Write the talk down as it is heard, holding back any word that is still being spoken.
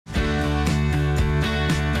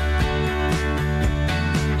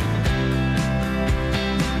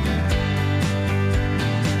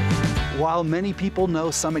While many people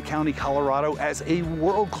know Summit County, Colorado as a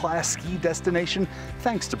world-class ski destination,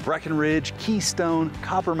 thanks to Breckenridge, Keystone,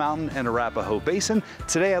 Copper Mountain, and Arapahoe Basin,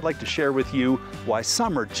 today I'd like to share with you why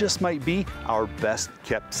summer just might be our best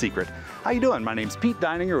kept secret. How you doing? My name's Pete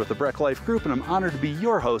Deininger with the Breck Life Group, and I'm honored to be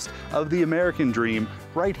your host of the American Dream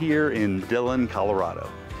right here in Dillon,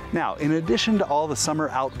 Colorado. Now, in addition to all the summer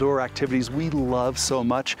outdoor activities we love so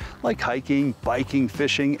much, like hiking, biking,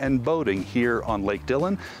 fishing, and boating here on Lake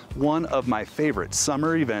Dillon, one of my favorite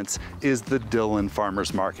summer events is the Dillon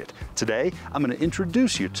Farmers Market. Today, I'm going to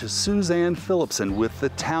introduce you to Suzanne Phillipson with the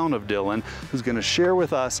Town of Dillon, who's going to share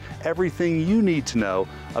with us everything you need to know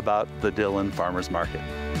about the Dillon Farmers Market.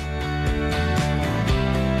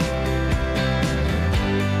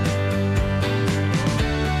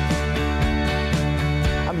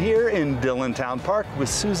 Here in Dillon Town Park with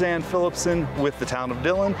Suzanne Phillipson with the Town of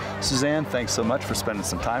Dillon. Suzanne, thanks so much for spending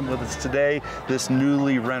some time with us today. This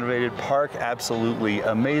newly renovated park, absolutely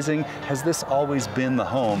amazing. Has this always been the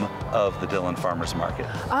home of the Dillon Farmers Market?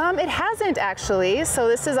 It hasn't actually. So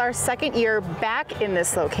this is our second year back in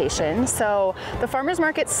this location. So the Farmers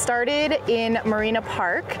Market started in Marina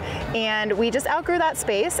Park and we just outgrew that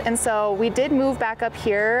space. And so we did move back up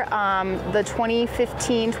here the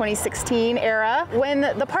 2015, 2016 era. When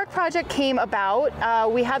the park project came about,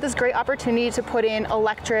 we had this great opportunity to put in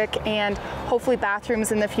electric and hopefully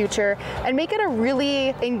bathrooms in the future and make it a really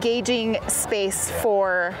engaging space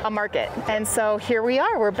for a market. And so here we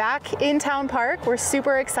are, we're back in Town Park. We're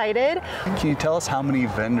super excited. Can you tell us how many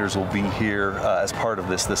vendors will be here as part of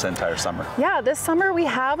this entire summer? Yeah, this summer we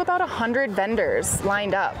have about 100 vendors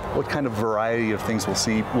lined up. What kind of variety of things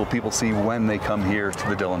will people see when they come here to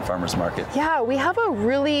the Dillon Farmers Market? Yeah, we have a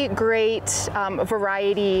really great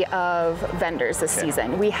variety of vendors this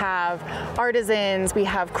season. We have artisans, we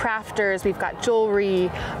have crafters, we've got jewelry,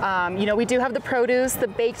 you know, we do have the produce, the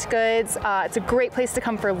baked goods. It's a great place to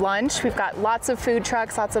come for lunch. We've got lots of food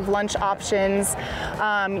trucks, lots of lunch options.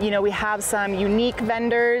 You know, we have some unique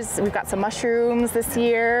vendors. We've got some mushrooms this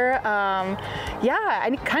year.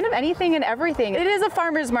 Yeah, kind of anything and everything. It is a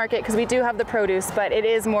farmer's market because we do have the produce, but it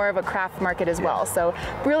is more of a craft market as well. So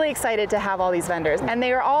really excited to have all these vendors. And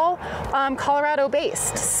they are all Colorado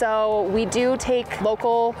based. So we do take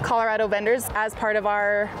local Colorado vendors as part of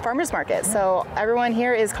our farmers market. So everyone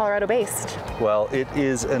here is Colorado based. Well, it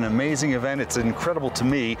is an amazing event. It's incredible to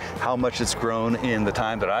me how much it's grown in the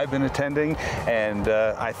time that I've been attending. And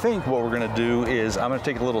I think what we're gonna do is I'm gonna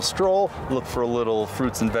take a little stroll, look for a little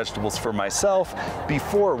fruits and vegetables for myself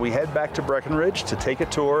before we head back to Breckenridge to take a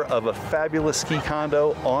tour of a fabulous ski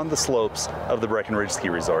condo on the slopes of the Breckenridge Ski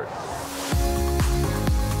Resort.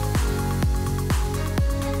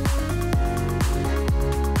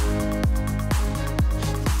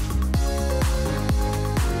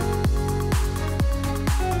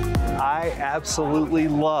 I absolutely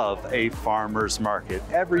love a farmer's market.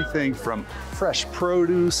 Everything from fresh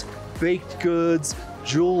produce, baked goods,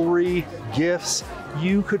 jewelry, gifts.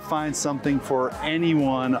 You could find something for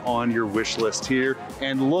anyone on your wish list here.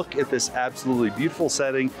 And look at this absolutely beautiful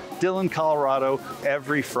setting, Dillon, Colorado,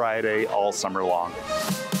 every Friday all summer long.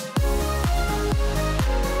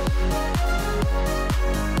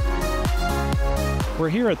 We're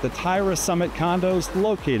here at the Tyra Summit Condos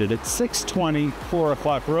located at 620 4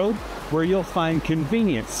 O'Clock Road, where you'll find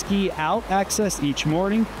convenient ski out access each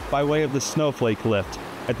morning by way of the Snowflake lift.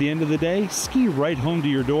 At the end of the day, ski right home to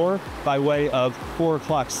your door by way of 4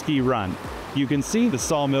 o'clock ski run. You can see the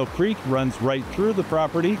Sawmill Creek runs right through the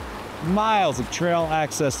property, miles of trail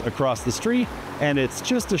access across the street, and it's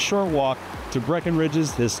just a short walk to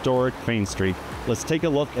Breckenridge's historic Main Street. Let's take a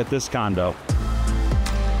look at this condo.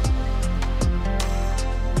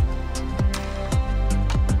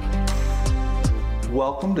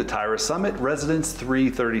 Welcome to Tyra Summit Residence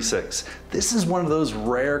 336. This is one of those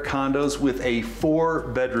rare condos with a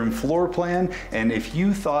 4-bedroom floor plan, and if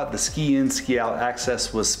you thought the ski in, ski out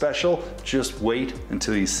access was special, just wait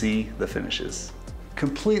until you see the finishes.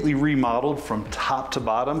 Completely remodeled from top to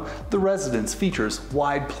bottom, the residence features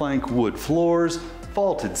wide plank wood floors,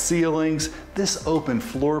 vaulted ceilings. This open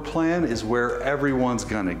floor plan is where everyone's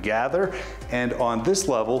gonna gather. And on this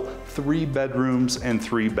level, 3 bedrooms and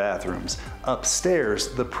 3 bathrooms. Upstairs,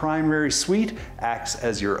 the primary suite acts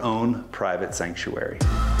as your own private sanctuary.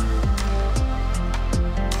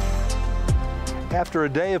 After a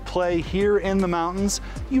day of play here in the mountains,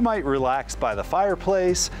 you might relax by the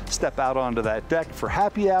fireplace, step out onto that deck for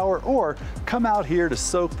happy hour, or come out here to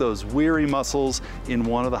soak those weary muscles in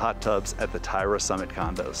one of the hot tubs at the Tyra Summit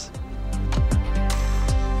Condos.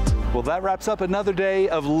 Well, that wraps up another day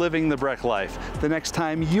of living the Breck life. The next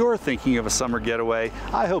time you're thinking of a summer getaway,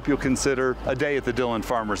 I hope you'll consider a day at the Dillon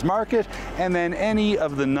Farmers Market and then any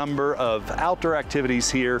of the number of outdoor activities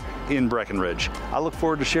here in Breckenridge. I look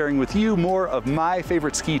forward to sharing with you more of my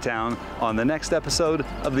favorite ski town on the next episode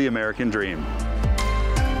of The American Dream.